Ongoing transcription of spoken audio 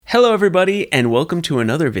Hello everybody and welcome to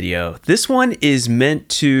another video. This one is meant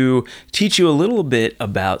to teach you a little bit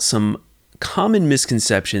about some common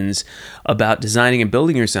misconceptions about designing and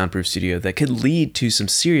building your soundproof studio that could lead to some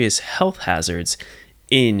serious health hazards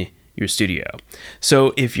in your studio.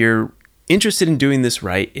 So if you're interested in doing this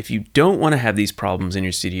right, if you don't want to have these problems in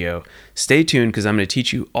your studio, stay tuned because I'm going to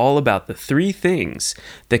teach you all about the 3 things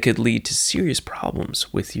that could lead to serious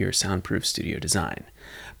problems with your soundproof studio design.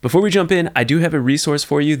 Before we jump in, I do have a resource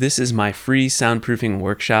for you. This is my free soundproofing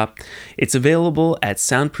workshop. It's available at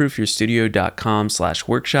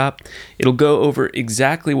soundproofyourstudio.com/workshop. It'll go over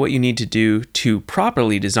exactly what you need to do to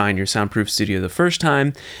properly design your soundproof studio the first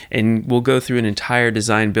time, and we'll go through an entire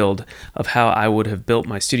design build of how I would have built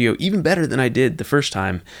my studio even better than I did the first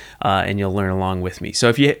time, and you'll learn along with me. So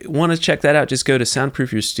if you want to check that out, just go to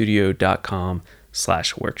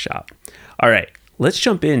soundproofyourstudio.com/workshop. All right, let's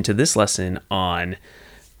jump into this lesson on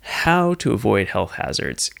how to avoid health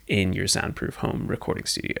hazards in your soundproof home recording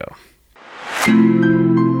studio.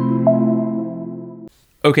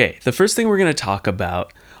 Okay, the first thing we're going to talk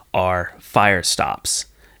about are fire stops.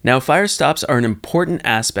 Now, fire stops are an important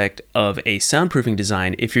aspect of a soundproofing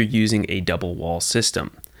design if you're using a double wall system.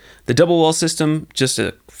 The double wall system, just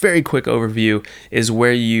a very quick overview, is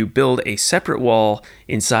where you build a separate wall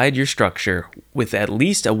inside your structure with at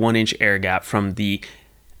least a 1-inch air gap from the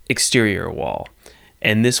exterior wall.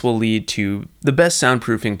 And this will lead to the best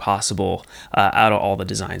soundproofing possible out of all the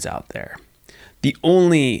designs out there. The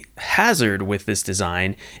only hazard with this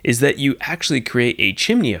design is that you actually create a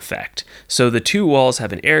chimney effect. So the 2 walls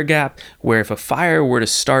have an air gap where if a fire were to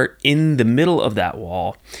start in the middle of that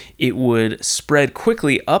wall, it would spread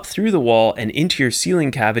quickly up through the wall and into your ceiling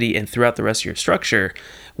cavity and throughout the rest of your structure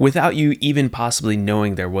without you even possibly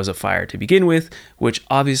knowing there was a fire to begin with, which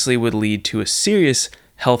obviously would lead to a serious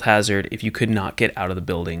health hazard if you could not get out of the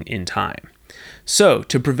building in time. So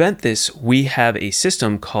to prevent this, we have a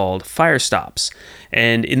system called fire stops.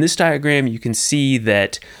 And in this diagram, you can see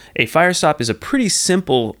that a fire stop is a pretty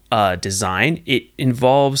simple design. It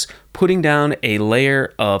involves putting down a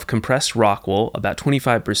layer of compressed rock wool, about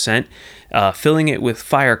 25%, filling it with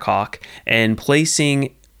fire caulk, and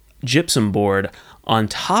placing gypsum board on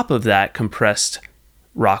top of that compressed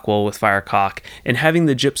rock wool with fire caulk, and having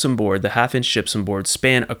the gypsum board, the 1/2-inch gypsum board,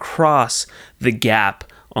 span across the gap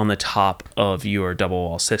on the top of your double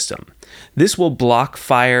wall system. This will block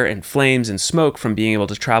fire and flames and smoke from being able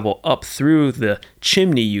to travel up through the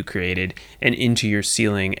chimney you created and into your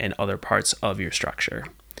ceiling and other parts of your structure.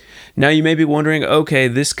 Now you may be wondering, okay,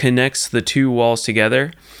 this connects the 2 walls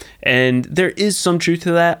together, and there is some truth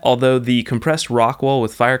to that, although the compressed rock wool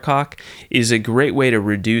with fire caulk is a great way to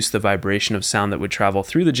reduce the vibration of sound that would travel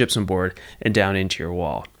through the gypsum board and down into your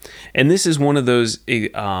wall. And this is one of those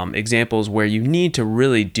examples where you need to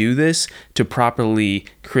really do this to properly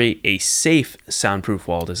create a safe soundproof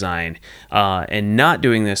wall design, and not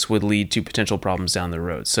doing this would lead to potential problems down the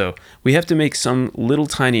road. So we have to make some little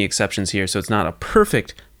tiny exceptions here, so it's not a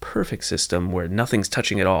perfect system where nothing's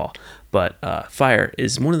touching at all, but fire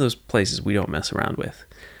is one of those places we don't mess around with.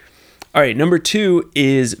 All right, number 2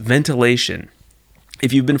 is ventilation.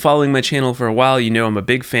 If you've been following my channel for a while, you know I'm a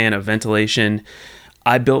big fan of ventilation.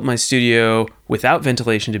 I built my studio without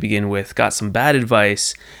ventilation to begin with, got some bad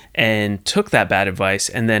advice, and took that bad advice,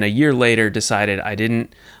 and then a year later decided I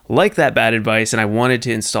didn't like that bad advice and I wanted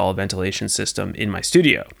to install a ventilation system in my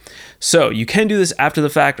studio. So you can do this after the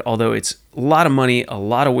fact, although it's a lot of money, a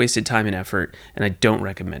lot of wasted time and effort, and I don't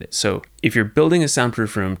recommend it. So if you're building a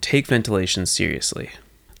soundproof room, take ventilation seriously.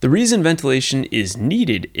 The reason ventilation is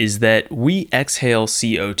needed is that we exhale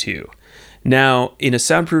CO2. Now, in a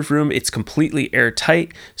soundproof room, it's completely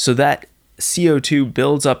airtight, so that CO2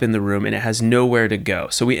 builds up in the room and it has nowhere to go.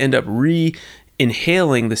 So we end up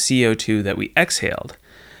re-inhaling the CO2 that we exhaled.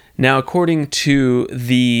 Now, according to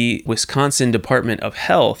the Wisconsin Department of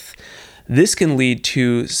Health, this can lead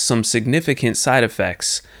to some significant side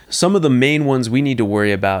effects. Some of the main ones we need to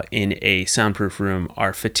worry about in a soundproof room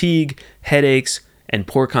are fatigue, headaches, and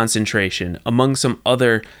poor concentration, among some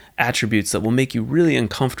other attributes that will make you really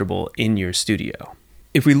uncomfortable in your studio.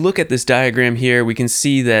 If we look at this diagram here, we can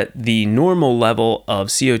see that the normal level of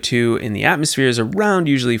CO2 in the atmosphere is around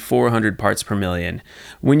usually 400 parts per million.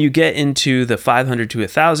 When you get into the 500 to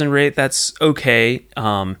 1,000 rate, that's okay.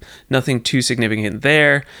 Nothing too significant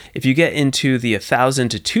there. If you get into the 1,000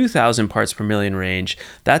 to 2,000 parts per million range,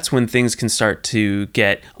 that's when things can start to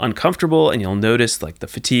get uncomfortable, and you'll notice like the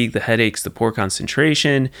fatigue, the headaches, the poor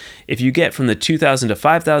concentration. If you get from the 2,000 to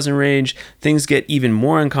 5,000 range, things get even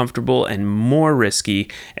more uncomfortable and more risky.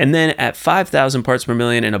 humidity. And then at 5,000 parts per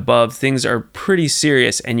million and above, things are pretty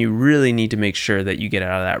serious, and you really need to make sure that you get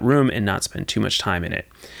out of that room and not spend too much time in it.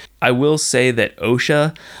 I will say that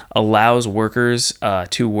OSHA allows workers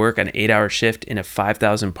to work an 8-hour shift in a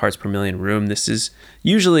 5,000 parts per million room. This is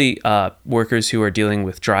usually workers who are dealing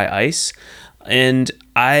with dry ice. And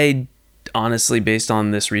I honestly, based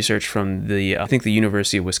on this research from I think the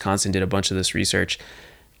University of Wisconsin did a bunch of this research,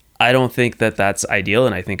 I don't think that that's ideal,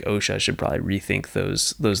 and I think OSHA should probably rethink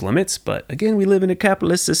those limits. But again, we live in a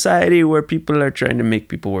capitalist society where people are trying to make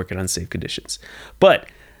people work in unsafe conditions. But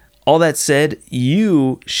all that said,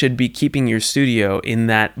 you should be keeping your studio in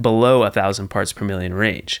that below 1,000 parts per million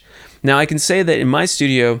range. Now, I can say that in my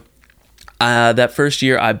studio, that first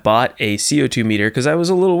year I bought a CO2 meter because I was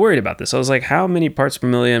a little worried about this. I was like, how many parts per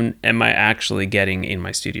million am I actually getting in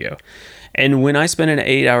my studio? And when I spent an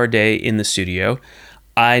 8-hour day in the studio,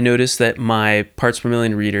 I noticed that my parts per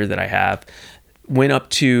million reader that I have went up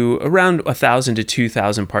to around 1,000 to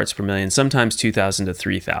 2,000 parts per million, sometimes 2,000 to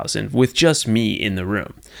 3,000, with just me in the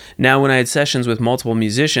room. Now, when I had sessions with multiple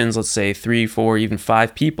musicians, let's say 3, 4, even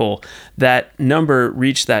 5 people, that number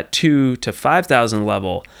reached that 2 to 5,000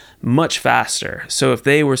 level much faster. So if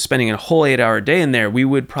they were spending a whole 8-hour day in there, we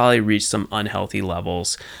would probably reach some unhealthy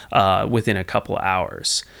levels within a couple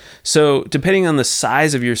hours. So depending on the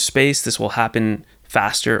size of your space, this will happen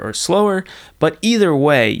faster or slower, but either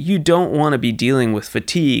way, you don't want to be dealing with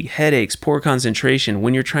fatigue, headaches, poor concentration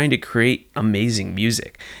when you're trying to create amazing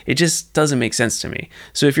music. It just doesn't make sense to me.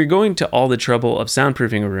 So if you're going to all the trouble of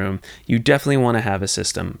soundproofing a room, you definitely want to have a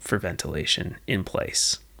system for ventilation in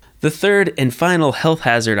place. The third and final health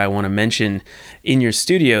hazard I want to mention in your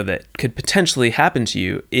studio that could potentially happen to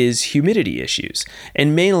you is humidity issues.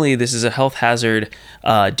 And mainly this is a health hazard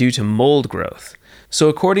due to mold growth. So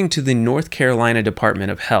according to the North Carolina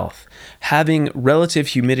Department of Health, having relative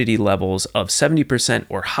humidity levels of 70%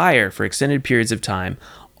 or higher for extended periods of time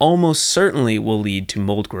almost certainly will lead to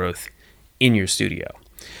mold growth in your studio.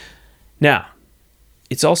 Now,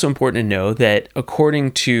 it's also important to know that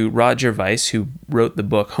according to Roger Weiss, who wrote the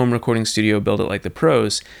book Home Recording Studio, Build It Like the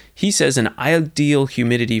Pros, he says an ideal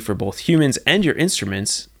humidity for both humans and your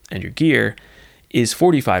instruments and your gear is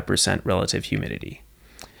 45% relative humidity.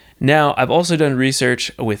 Now, I've also done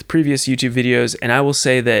research with previous YouTube videos, and I will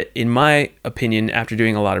say that in my opinion, after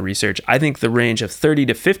doing a lot of research, I think the range of 30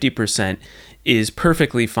 to 50% is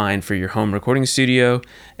perfectly fine for your home recording studio,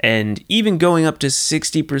 and even going up to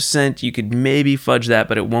 60%, you could maybe fudge that,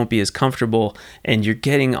 but it won't be as comfortable, and you're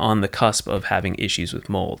getting on the cusp of having issues with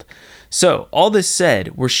mold. So, all this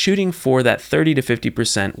said, we're shooting for that 30 to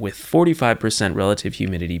 50% with 45% relative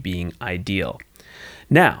humidity being ideal.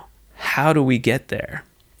 Now, how do we get there?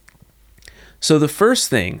 So the first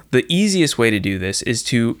thing, the easiest way to do this is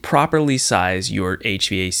to properly size your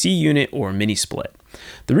HVAC unit or mini split.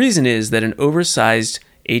 The reason is that an oversized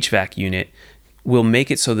HVAC unit will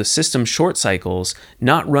make it so the system short cycles,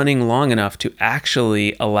 not running long enough to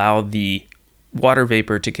actually allow the water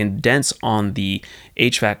vapor to condense on the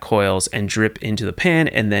HVAC coils and drip into the pan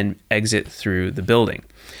and then exit through the building.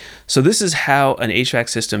 So this is how an HVAC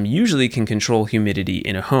system usually can control humidity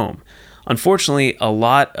in a home. Unfortunately, a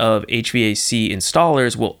lot of HVAC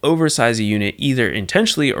installers will oversize a unit either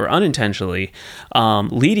intentionally or unintentionally,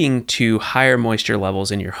 leading to higher moisture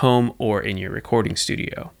levels in your home or in your recording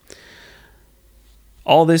studio.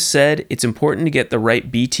 All this said, it's important to get the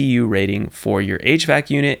right BTU rating for your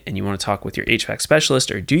HVAC unit, and you want to talk with your HVAC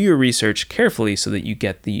specialist or do your research carefully so that you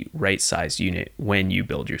get the right size unit when you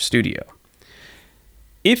build your studio.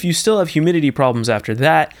 If you still have humidity problems after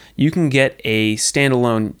that, you can get a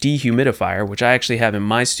standalone dehumidifier, which I actually have in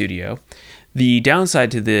my studio. The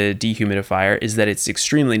downside to the dehumidifier is that it's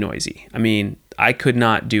extremely noisy. I mean, I could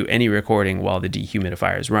not do any recording while the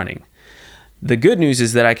dehumidifier is running. The good news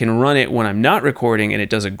is that I can run it when I'm not recording, and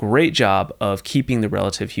it does a great job of keeping the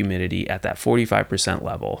relative humidity at that 45%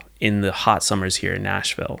 level in the hot summers here in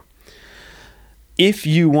Nashville. If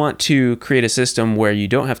you want to create a system where you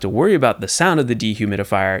don't have to worry about the sound of the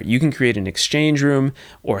dehumidifier, you can create an exchange room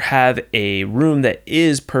or have a room that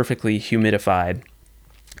is perfectly humidified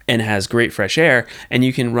and has great fresh air, and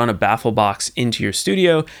you can run a baffle box into your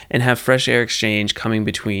studio and have fresh air exchange coming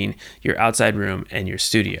between your outside room and your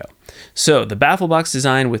studio. So the baffle box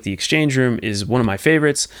design with the exchange room is one of my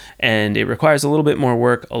favorites, and it requires a little bit more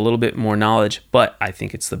work, a little bit more knowledge, but I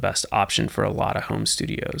think it's the best option for a lot of home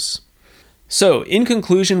studios. So, in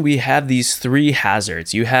conclusion, we have these three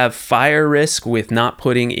hazards. You have fire risk with not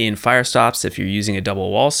putting in fire stops if you're using a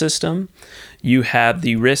double wall system. You have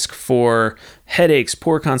the risk for headaches,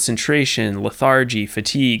 poor concentration, lethargy,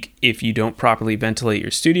 fatigue if you don't properly ventilate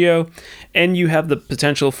your studio. And you have the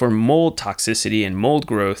potential for mold toxicity and mold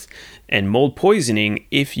growth and mold poisoning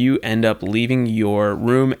if you end up leaving your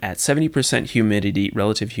room at 70% humidity,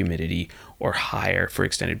 relative humidity, or higher for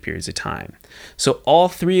extended periods of time. So all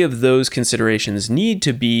three of those considerations need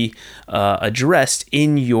to be addressed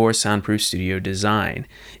in your soundproof studio design.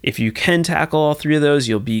 If you can tackle all three of those,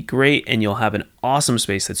 you'll be great and you'll have an awesome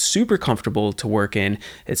space that's super comfortable to work in.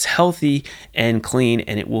 It's healthy and clean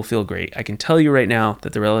and it will feel great. I can tell you right now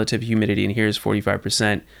that the relative humidity in here is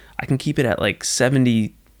 45%. I can keep it at like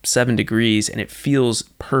 77 degrees and it feels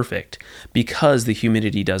perfect because the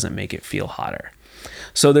humidity doesn't make it feel hotter.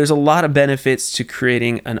 So there's a lot of benefits to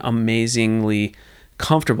creating an amazingly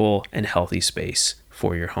comfortable and healthy space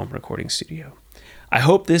for your home recording studio. I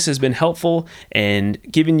hope this has been helpful and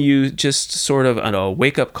given you just sort of a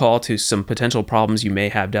wake-up call to some potential problems you may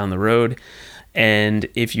have down the road. And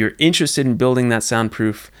if you're interested in building that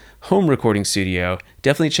soundproof home recording studio,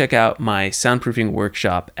 definitely check out my soundproofing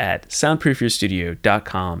workshop at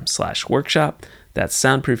soundproofyourstudio.com/workshop. That's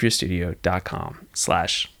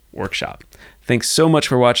soundproofyourstudio.com/workshop. Thanks so much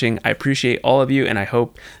for watching. I appreciate all of you, and I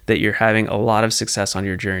hope that you're having a lot of success on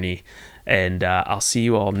your journey. And I'll see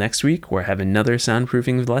you all next week where I have another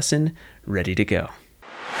soundproofing lesson ready to go.